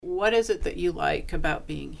what is it that you like about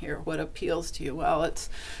being here? What appeals to you? Well, it's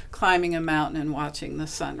climbing a mountain and watching the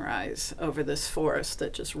sunrise over this forest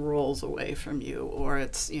that just rolls away from you. Or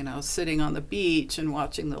it's, sitting on the beach and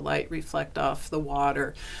watching the light reflect off the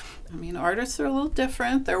water. I mean, artists are a little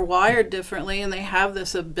different. They're wired differently, and they have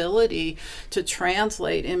this ability to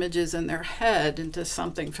translate images in their head into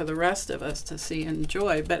something for the rest of us to see and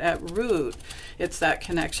enjoy. But at root, it's that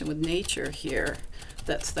connection with nature here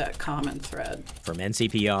that's that common thread. From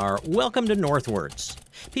NCPR, welcome to Northwards.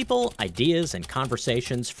 People, ideas, and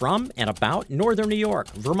conversations from and about Northern New York,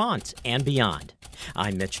 Vermont, and beyond.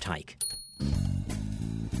 I'm Mitch Teich.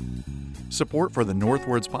 Support for the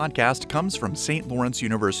Northwards podcast comes from St. Lawrence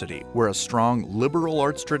University, where a strong liberal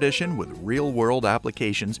arts tradition with real-world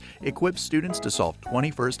applications equips students to solve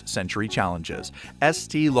 21st century challenges.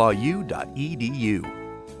 stlawU.edu.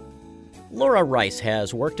 Laura Rice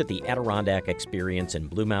has worked at the Adirondack Experience in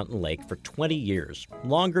Blue Mountain Lake for 20 years,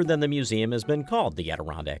 longer than the museum has been called the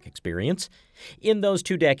Adirondack Experience. In those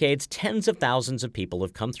 2 decades, tens of thousands of people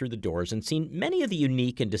have come through the doors and seen many of the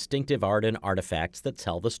unique and distinctive art and artifacts that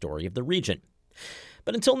tell the story of the region.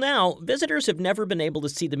 But until now, visitors have never been able to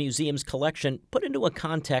see the museum's collection put into a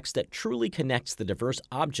context that truly connects the diverse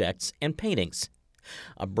objects and paintings.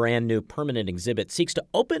 A brand new permanent exhibit seeks to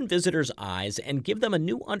open visitors' eyes and give them a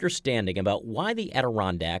new understanding about why the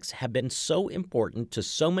Adirondacks have been so important to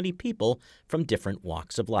so many people from different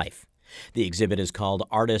walks of life. The exhibit is called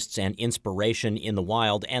Artists and Inspiration in the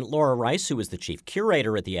Wild, and Laura Rice, who is the chief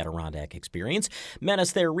curator at the Adirondack Experience, met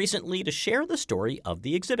us there recently to share the story of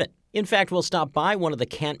the exhibit. In fact, we'll stop by one of the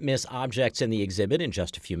can't-miss objects in the exhibit in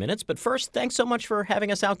just a few minutes, but first, thanks so much for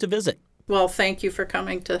having us out to visit. Well, thank you for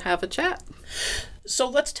coming to have a chat. So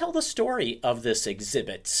let's tell the story of this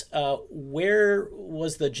exhibit. Where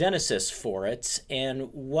was the genesis for it, and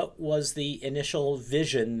what was the initial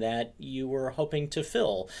vision that you were hoping to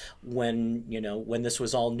fill when this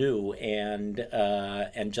was all new and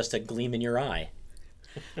just a gleam in your eye?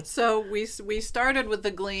 So we started with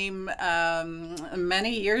the Gleam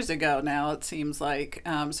many years ago now, it seems like.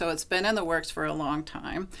 So it's been in the works for a long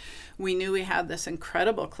time. We knew we had this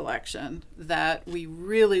incredible collection that we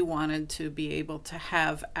really wanted to be able to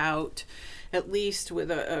have out, at least with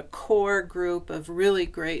a core group of really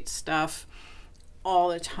great stuff all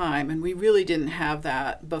the time. And we really didn't have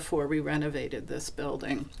that before we renovated this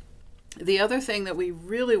building. The other thing that we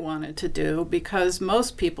really wanted to do, because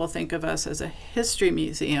most people think of us as a history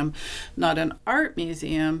museum, not an art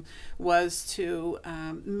museum, was to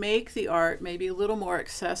make the art maybe a little more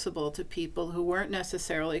accessible to people who weren't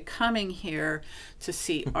necessarily coming here to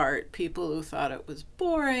see art, people who thought it was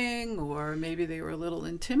boring, or maybe they were a little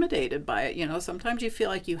intimidated by it. Sometimes you feel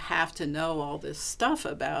like you have to know all this stuff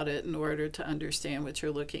about it in order to understand what you're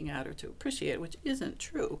looking at or to appreciate it, which isn't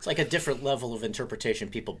true. It's like a different level of interpretation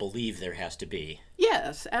people believe there has to be.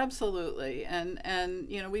 Yes, absolutely. And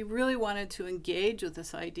we really wanted to engage with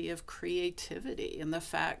this idea of creativity and the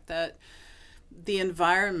fact that the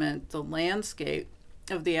environment, the landscape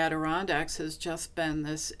of the Adirondacks has just been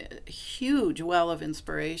this huge well of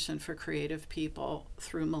inspiration for creative people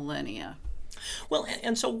through millennia. Well,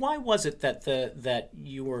 and so why was it that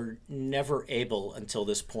you were never able until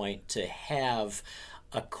this point to have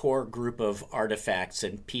a core group of artifacts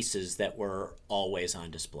and pieces that were always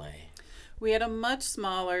on display? We had a much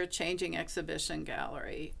smaller changing exhibition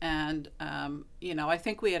gallery, and I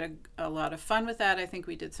think we had a lot of fun with that. I think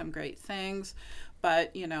we did some great things, but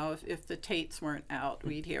if the Tates weren't out,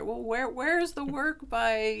 we'd hear, well, where's the work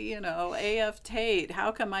by A.F. Tate?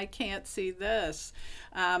 How come I can't see this?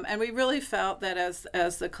 And we really felt that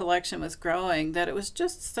as the collection was growing, that it was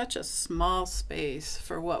just such a small space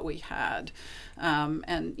for what we had.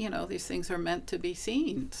 And these things are meant to be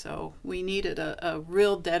seen. So we needed a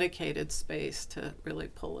real dedicated space to really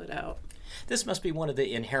pull it out. This must be one of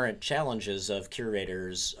the inherent challenges of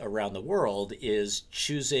curators around the world, is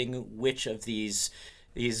choosing which of these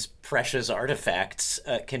precious artifacts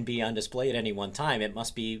can be on display at any one time. It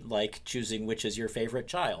must be like choosing which is your favorite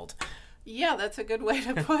child. Yeah, that's a good way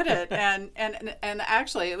to put it. And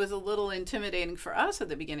actually, it was a little intimidating for us at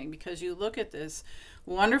the beginning, because you look at this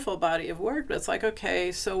wonderful body of work, but it's like,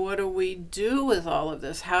 okay, so what do we do with all of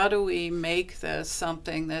this? How do we make this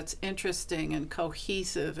something that's interesting and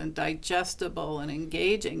cohesive and digestible and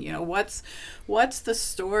engaging? What's the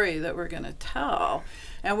story that we're going to tell?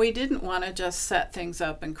 And we didn't want to just set things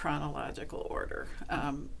up in chronological order.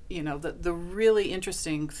 The really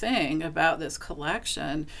interesting thing about this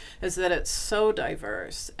collection is that it's so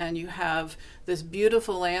diverse, and you have this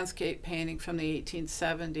beautiful landscape painting from the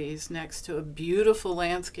 1870s next to a beautiful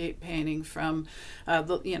landscape painting from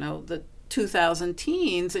the 2,000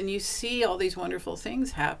 teens, and you see all these wonderful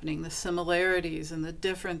things happening, the similarities and the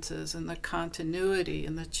differences and the continuity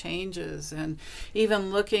and the changes, and even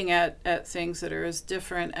looking at things that are as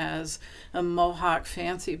different as a Mohawk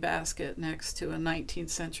fancy basket next to a 19th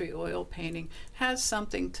century oil painting has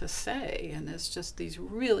something to say, and it's just these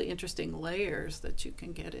really interesting layers that you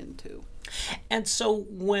can get into. And so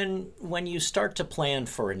when you start to plan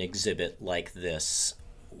for an exhibit like this,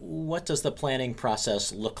 what does the planning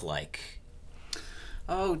process look like?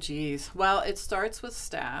 Oh, geez. Well, it starts with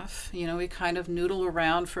staff. We kind of noodle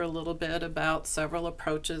around for a little bit about several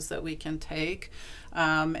approaches that we can take.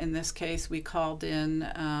 In this case, we called in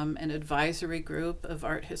an advisory group of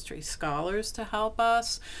art history scholars to help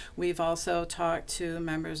us. We've also talked to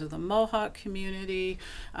members of the Mohawk community.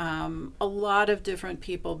 A lot of different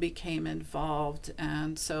people became involved,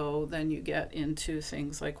 and so then you get into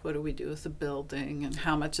things like, what do we do with the building, and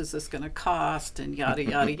how much is this going to cost, and yada,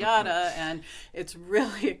 yada, yada. And it's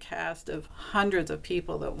really a cast of hundreds of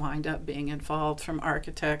people that wind up being involved, from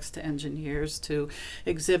architects to engineers to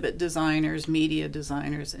exhibit designers, media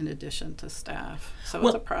designers, in addition to staff. So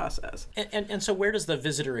it's a process. And so where does the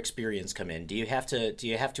visitor experience come in? Do you have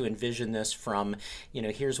to envision this from,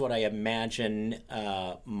 here's what I imagine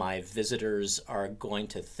my visitors are going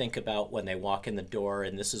to think about when they walk in the door,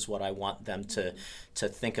 and this is what I want them to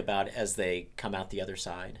think about as they come out the other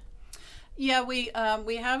side? Yeah, we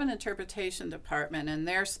have an interpretation department, and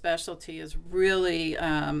their specialty is really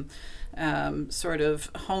sort of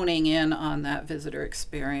honing in on that visitor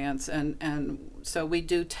experience. And so we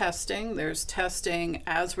do testing. There's testing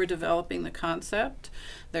as we're developing the concept.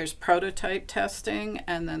 There's prototype testing,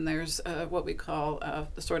 and then there's what we call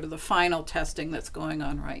sort of the final testing that's going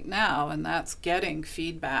on right now, and that's getting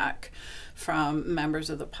feedback from members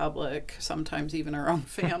of the public, sometimes even our own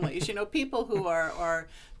families, people who are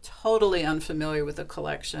totally unfamiliar with the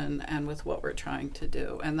collection and with what we're trying to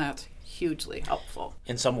do, and that's hugely helpful.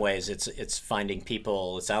 In some ways, it's finding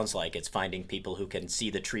people. It sounds like it's finding people who can see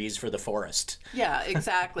the trees for the forest. Yeah,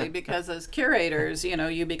 exactly. Because as curators,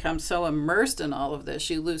 you become so immersed in all of this,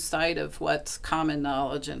 you lose sight of what's common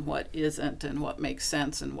knowledge and what isn't, and what makes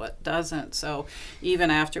sense and what doesn't. So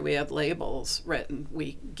even after we had labels written,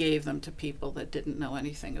 we gave them to people that didn't know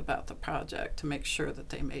anything about the project to make sure that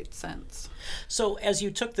they made sense. So as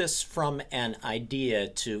you took this from an idea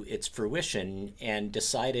to its fruition and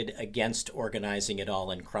decided against organizing it all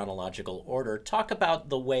in chronological order, talk about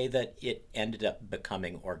the way that it ended up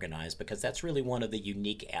becoming organized, because that's really one of the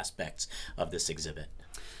unique aspects of this exhibit.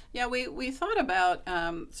 Yeah, we thought about,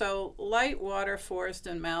 so light, water, forest,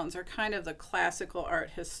 and mountains are kind of the classical art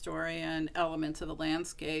historian elements of the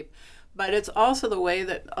landscape. But it's also the way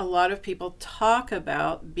that a lot of people talk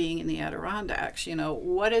about being in the Adirondacks.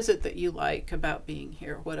 What is it that you like about being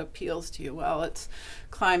here? What appeals to you? Well, it's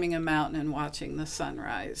climbing a mountain and watching the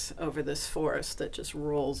sunrise over this forest that just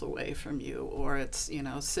rolls away from you. Or it's,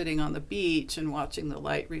 sitting on the beach and watching the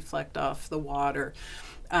light reflect off the water.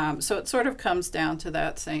 So it sort of comes down to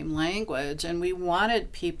that same language, and we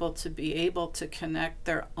wanted people to be able to connect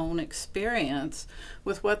their own experience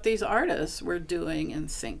with what these artists were doing and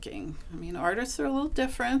thinking. I mean, artists are a little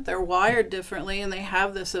different, they're wired differently, and they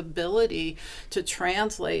have this ability to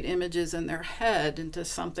translate images in their head into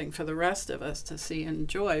something for the rest of us to see and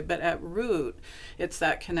enjoy. But at root, it's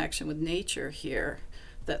that connection with nature here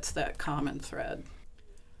that's that common thread.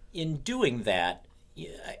 In doing that,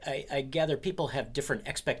 I gather people have different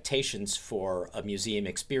expectations for a museum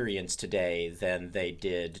experience today than they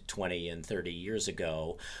did 20 and 30 years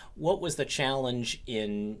ago. What was the challenge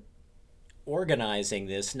in organizing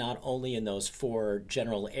this, not only in those four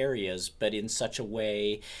general areas, but in such a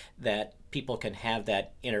way that people can have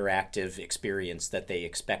that interactive experience that they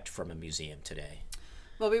expect from a museum today?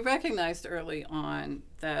 Well, we recognized early on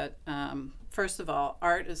that first of all,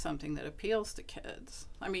 art is something that appeals to kids.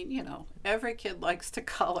 I mean, every kid likes to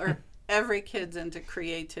color. Every kid's into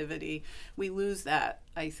creativity. We lose that,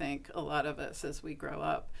 I think, a lot of us as we grow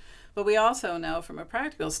up. But we also know from a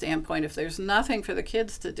practical standpoint, if there's nothing for the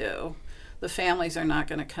kids to do, the families are not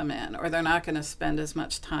going to come in, or they're not going to spend as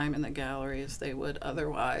much time in the gallery as they would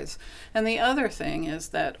otherwise. And the other thing is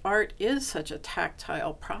that art is such a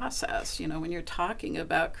tactile process. When you're talking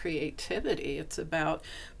about creativity, it's about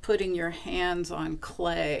putting your hands on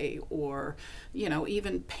clay, or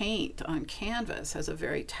even paint on canvas has a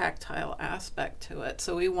very tactile aspect to it.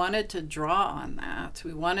 So we wanted to draw on that.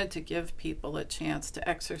 We wanted to give people a chance to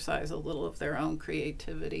exercise a little of their own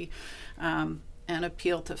creativity, and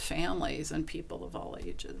appeal to families and people of all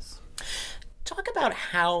ages. Talk about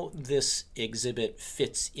how this exhibit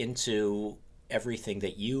fits into everything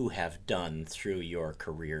that you have done through your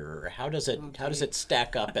career? How does it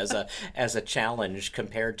stack up as a challenge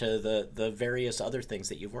compared to the various other things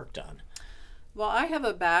that you've worked on? Well, I have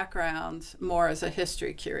a background more as a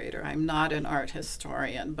history curator. I'm not an art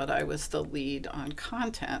historian, but I was the lead on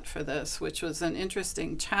content for this, which was an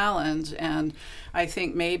interesting challenge. And I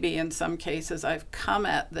think maybe in some cases I've come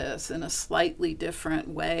at this in a slightly different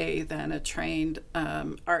way than a trained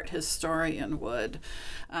art historian would.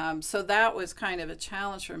 So that was kind of a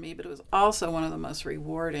challenge for me, but it was also one of the most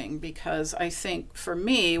rewarding, because I think for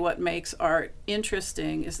me, what makes art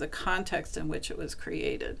interesting is the context in which it was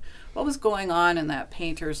created. What was going on in that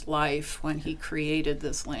painter's life when he created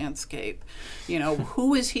this landscape?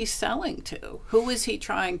 Who was he selling to? Who was he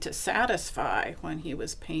trying to satisfy when he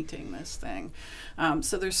was painting this thing?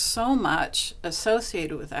 So there's so much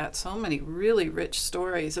associated with that, so many really rich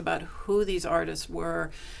stories about who these artists were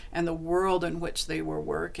and the world in which they were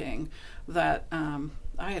working, that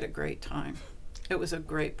I had a great time. It was a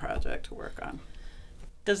great project to work on.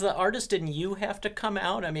 Does the artist in you have to come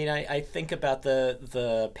out? I mean, I think about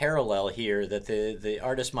the parallel here, that the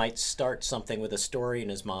artist might start something with a story in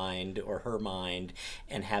his mind or her mind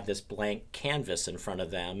and have this blank canvas in front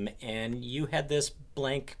of them, and you had this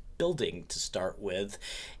blank building to start with.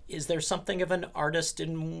 Is there something of an artist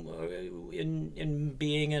in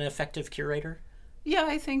being an effective curator? Yeah,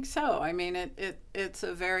 I think so. I mean, it's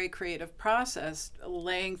a very creative process,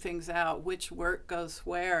 laying things out, which work goes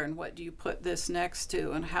where and what do you put this next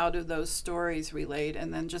to and how do those stories relate,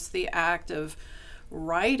 and then just the act of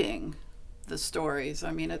writing the stories.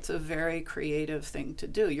 I mean, it's a very creative thing to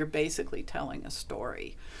do. You're basically telling a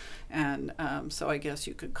story. And so I guess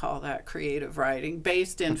you could call that creative writing,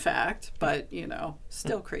 based in fact, but,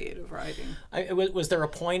 still creative writing. Was there a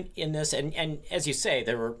point in this, and as you say,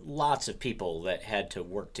 there were lots of people that had to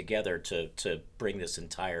work together to bring this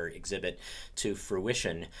entire exhibit to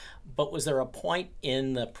fruition, but was there a point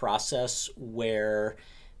in the process where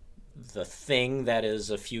the thing that is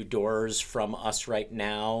a few doors from us right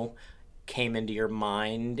now came into your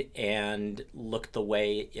mind and looked the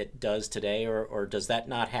way it does today, or does that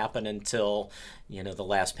not happen until the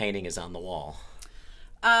last painting is on the wall?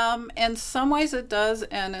 In some ways it does,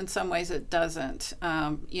 and in some ways it doesn't.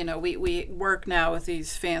 We work now with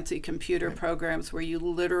these fancy computer programs where you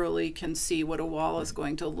literally can see what a wall is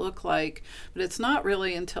going to look like, but it's not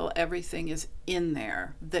really until everything is in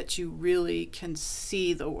there that you really can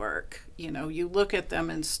see the work. You look at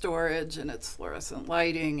them in storage and it's fluorescent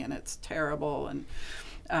lighting and it's terrible, and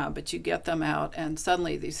but you get them out and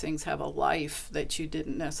suddenly these things have a life that you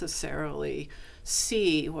didn't necessarily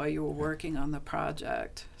see while you were working on the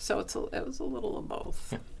project. So it was a little of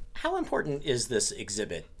both. How important is this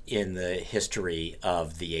exhibit in the history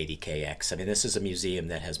of the ADKX? I mean, this is a museum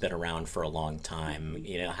that has been around for a long time.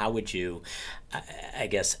 How would you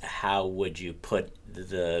put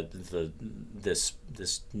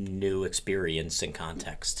this new experience in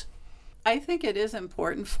context? I think it is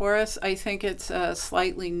important for us. I think it's a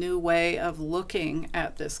slightly new way of looking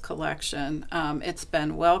at this collection. It's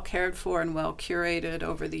been well cared for and well curated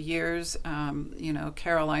over the years.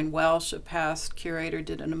 Caroline Welsh, a past curator,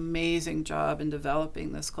 did an amazing job in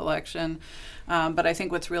developing this collection. But I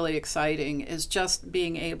think what's really exciting is just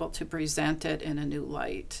being able to present it in a new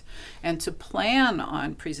light and to plan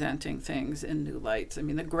on presenting things in new lights. I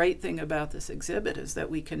mean, the great thing about this exhibit is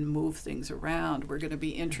that we can move things around. We're going to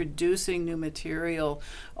be introducing new material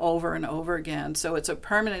over and over again. So it's a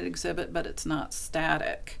permanent exhibit, but it's not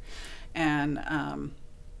static. And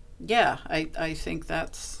I think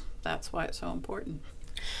that's why it's so important.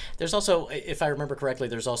 There's also, if I remember correctly,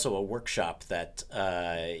 there's also a workshop that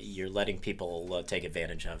you're letting people take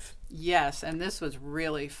advantage of. Yes, and this was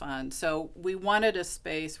really fun. So we wanted a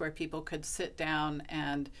space where people could sit down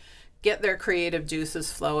and get their creative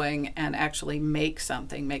juices flowing and actually make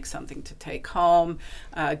something to take home.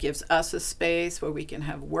 Gives us a space where we can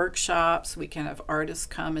have workshops, we can have artists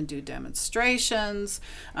come and do demonstrations.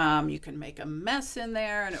 You can make a mess in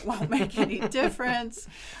there and it won't make any difference.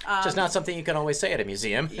 Just not something you can always say at a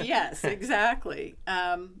museum. Yes, exactly.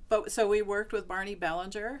 So we worked with Barney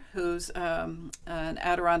Bellinger, who's an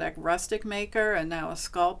Adirondack rustic maker and now a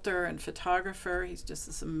sculptor and photographer. He's just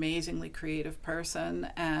this amazingly creative person,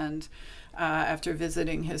 and after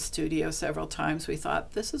visiting his studio several times, we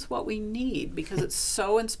thought this is what we need, because it's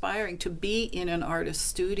so inspiring to be in an artist's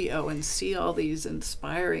studio and see all these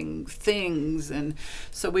inspiring things. And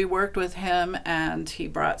so we worked with him, and he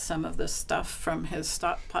brought some of the stuff from his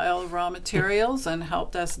stockpile of raw materials and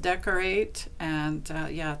helped us decorate. And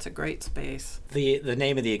it's a great space. The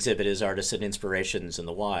name of the exhibit is Artists and Inspirations in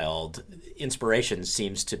the Wild. Inspiration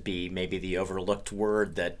seems to be maybe the overlooked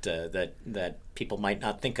word that people might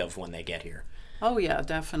not think of when they get here. Oh yeah,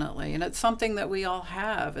 definitely. And it's something that we all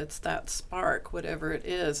have. It's that spark, whatever it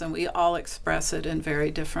is, and we all express it in very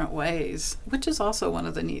different ways, which is also one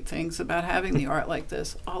of the neat things about having the art like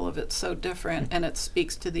this. All of it's so different, and it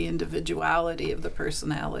speaks to the individuality of the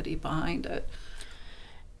personality behind it.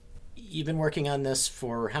 You've been working on this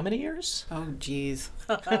for how many years? Oh, geez.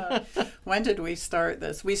 When did we start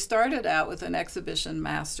this? We started out with an exhibition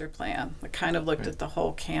master plan that kind of looked at the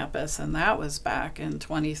whole campus, and that was back in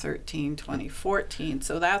 2013, 2014.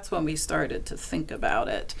 So that's when we started to think about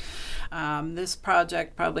it. This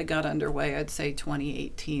project probably got underway, I'd say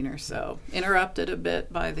 2018 or so. Interrupted a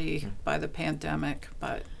bit by the pandemic,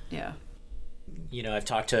 but yeah. You know, I've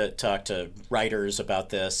talked to writers about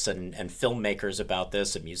this and filmmakers about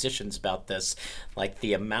this and musicians about this. Like,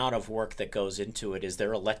 the amount of work that goes into it. Is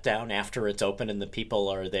there a letdown after it's open and the people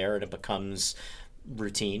are there and it becomes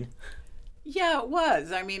routine? Yeah, it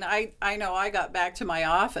was. I mean, I know I got back to my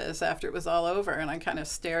office after it was all over, and I kind of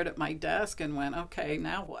stared at my desk and went, okay,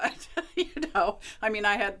 now what? I mean,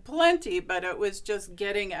 I had plenty, but it was just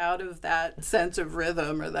getting out of that sense of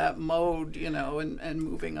rhythm or that mode, and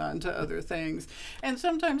moving on to other things. And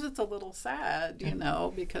sometimes it's a little sad,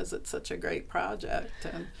 because it's such a great project.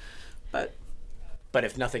 But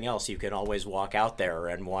if nothing else, you can always walk out there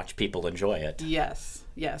and watch people enjoy it. Yes,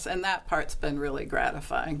 and that part's been really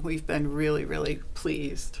gratifying. We've been really, really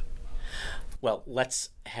pleased. Well, let's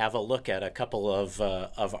have a look at a couple of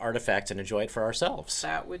artifacts and enjoy it for ourselves.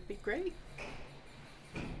 That would be great.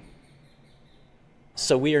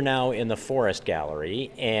 So we are now in the Forest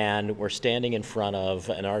Gallery, and we're standing in front of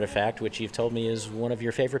an artifact which you've told me is one of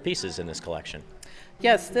your favorite pieces in this collection.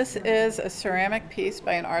 Yes, this is a ceramic piece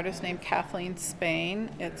by an artist named Kathleen Spain.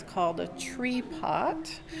 It's called a tree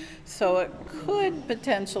pot, so it could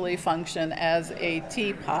potentially function as a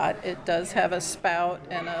teapot. It does have a spout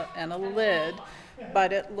and a lid,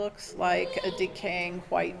 but it looks like a decaying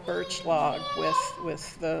white birch log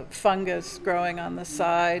with the fungus growing on the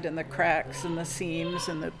side and the cracks and the seams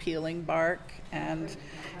and the peeling bark, and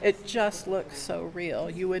it just looks so real.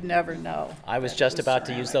 You would never know. I was just about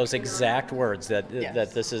to use those exact words, that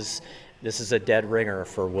this is a dead ringer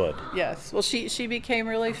for wood. Yes. Well, she became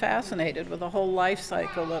really fascinated with the whole life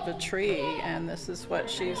cycle of a tree, and this is what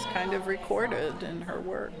she's kind of recorded in her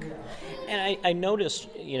work. And I noticed,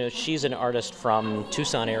 she's an artist from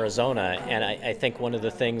Tucson, Arizona, and I think one of the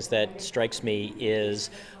things that strikes me is,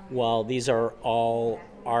 while these are all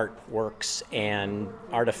artworks and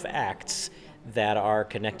artifacts that are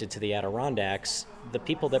connected to the Adirondacks, the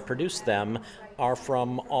people that produce them are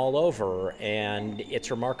from all over, and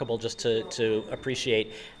it's remarkable just to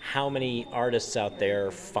appreciate how many artists out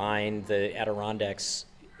there find the Adirondacks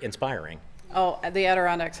inspiring. Oh, the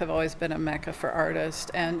Adirondacks have always been a mecca for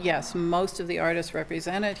artists, and yes, most of the artists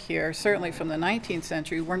represented here, certainly from the 19th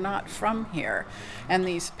century, were not from here. And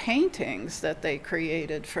these paintings that they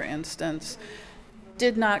created, for instance,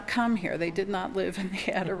 did not come here. They did not live in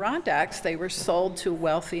the Adirondacks. They were sold to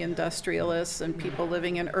wealthy industrialists and people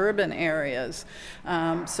living in urban areas.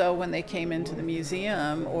 So when they came into the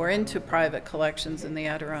museum or into private collections in the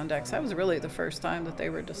Adirondacks, that was really the first time that they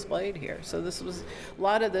were displayed here. So a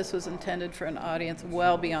lot of this was intended for an audience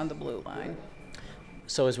well beyond the Blue Line.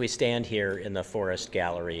 So as we stand here in the Forest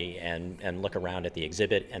Gallery and look around at the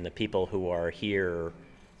exhibit and the people who are here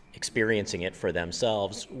experiencing it for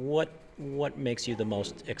themselves, what makes you the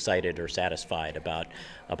most excited or satisfied about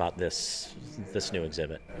this new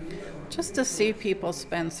exhibit? Just to see people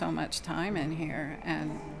spend so much time in here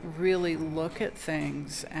and really look at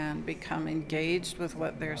things and become engaged with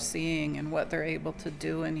what they're seeing and what they're able to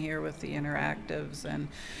do in here with the interactives, and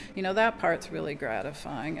that part's really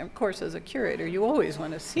gratifying. Of course, as a curator, you always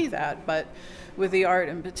want to see that, but with the art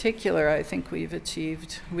in particular, I think we've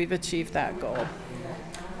achieved that goal.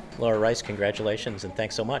 Laura Rice, congratulations and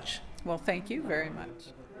thanks so much. Well, thank you very much.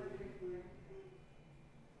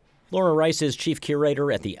 Laura Rice is chief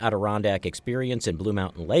curator at the Adirondack Experience in Blue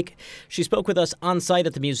Mountain Lake. She spoke with us on site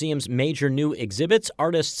at the museum's major new exhibits,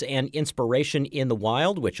 Artists and Inspiration in the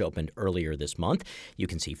Wild, which opened earlier this month. You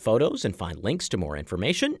can see photos and find links to more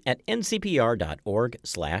information at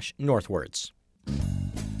ncpr.org/northwards.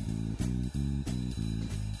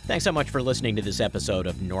 Thanks so much for listening to this episode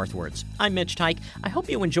of Northwards. I'm Mitch Tyke. I hope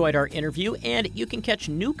you enjoyed our interview, and you can catch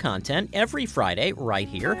new content every Friday right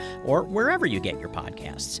here or wherever you get your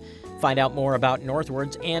podcasts. Find out more about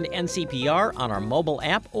Northwards and NCPR on our mobile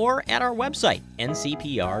app or at our website,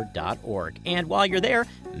 ncpr.org. And while you're there,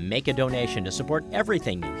 make a donation to support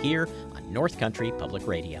everything you hear on North Country Public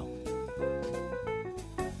Radio.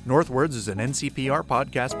 Northwards is an NCPR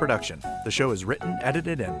podcast production. The show is written,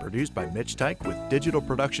 edited, and produced by Mitch Tyke with digital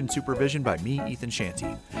production supervision by me, Ethan Shanty.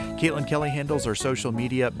 Caitlin Kelly handles our social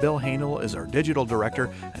media, Bill Hanel is our digital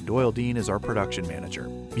director, and Doyle Dean is our production manager.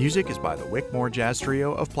 Music is by the Wickmore Jazz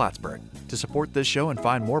Trio of Plattsburgh. To support this show and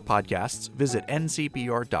find more podcasts, visit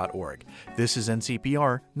ncpr.org. This is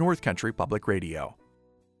NCPR, North Country Public Radio.